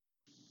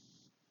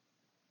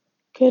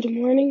Good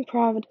morning,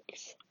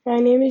 Providence. My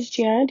name is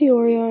Gianna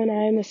Diorio and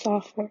I am a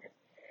sophomore.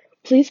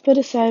 Please put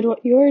aside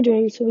what you are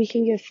doing so we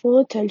can give full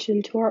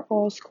attention to our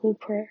all-school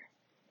prayer.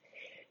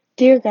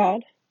 Dear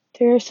God,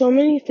 there are so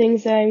many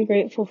things that I am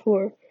grateful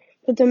for,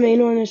 but the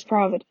main one is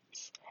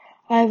Providence.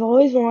 I have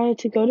always wanted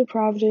to go to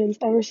Providence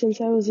ever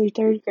since I was in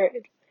 3rd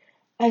grade.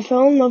 I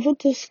fell in love with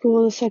the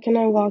school the second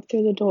I walked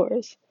through the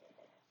doors.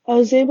 I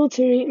was able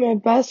to meet my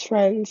best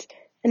friends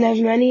and have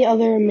many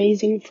other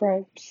amazing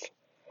friends.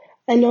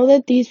 I know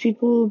that these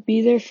people will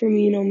be there for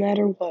me no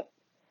matter what.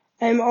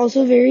 I am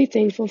also very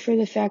thankful for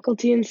the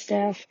faculty and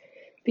staff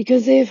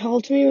because they have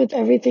helped me with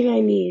everything I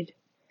need.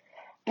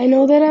 I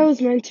know that I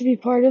was meant to be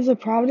part of the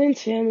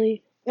Providence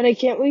family, but I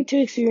can't wait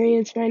to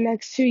experience my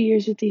next 2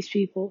 years with these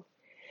people.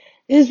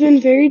 It has been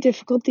very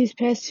difficult these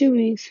past 2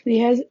 weeks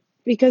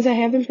because I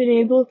haven't been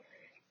able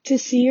to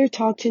see or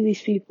talk to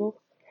these people.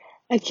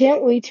 I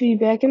can't wait to be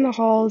back in the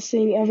halls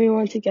seeing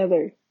everyone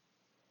together.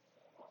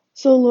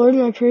 So Lord,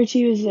 my prayer to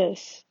you is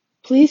this.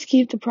 Please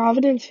keep the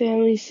Providence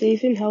family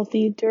safe and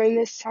healthy during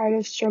this time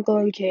of struggle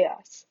and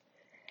chaos.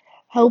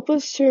 Help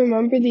us to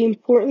remember the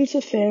importance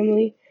of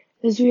family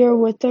as we are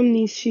with them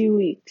these few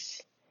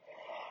weeks.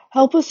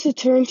 Help us to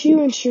turn to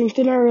you and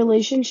strengthen our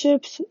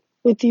relationships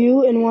with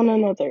you and one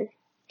another.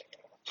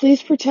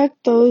 Please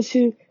protect those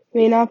who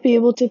may not be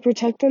able to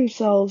protect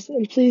themselves,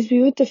 and please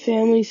be with the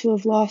families who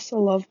have lost a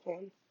loved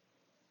one.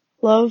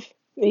 Love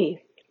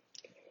me.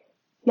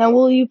 Now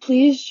will you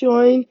please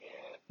join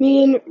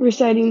me in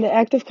reciting the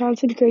act of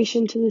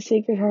consecration to the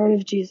Sacred Heart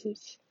of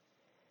Jesus.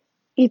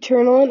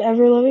 Eternal and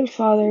ever-loving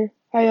Father,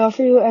 I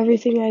offer you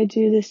everything I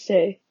do this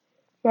day.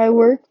 My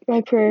work,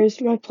 my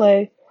prayers, my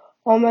play,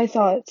 all my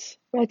thoughts,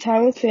 my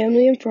time with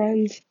family and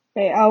friends,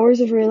 my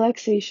hours of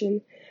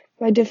relaxation,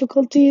 my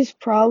difficulties,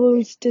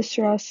 problems,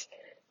 distress,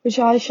 which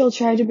I shall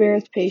try to bear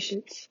with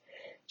patience.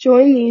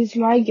 Join these,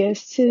 my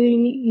gifts, to the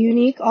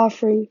unique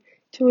offering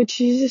to which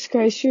Jesus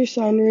Christ, your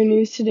Son,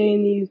 renews today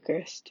in the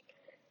Eucharist.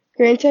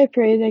 Grant, I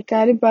pray, that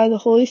guided by the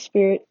Holy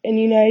Spirit and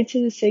united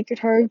to the Sacred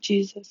Heart of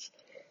Jesus,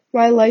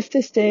 my life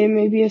this day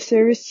may be of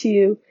service to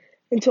you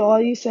and to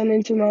all you send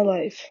into my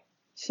life,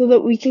 so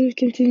that we can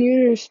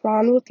continue to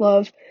respond with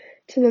love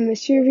to the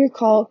mystery of your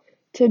call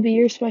to be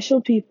your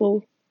special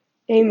people.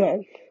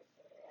 Amen.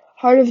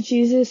 Heart of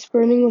Jesus,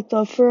 burning with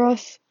love for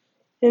us,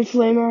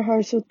 inflame our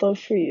hearts with love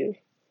for you.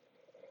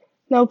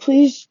 Now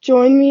please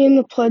join me in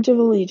the Pledge of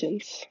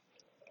Allegiance.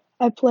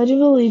 I pledge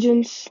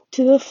allegiance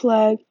to the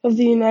flag of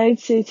the United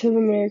States of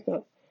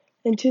America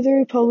and to the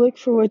republic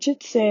for which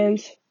it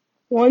stands,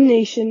 one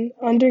nation,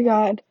 under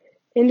God,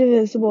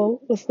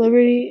 indivisible, with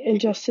liberty and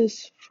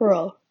justice for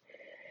all.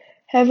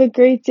 Have a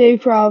great day,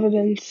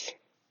 Providence.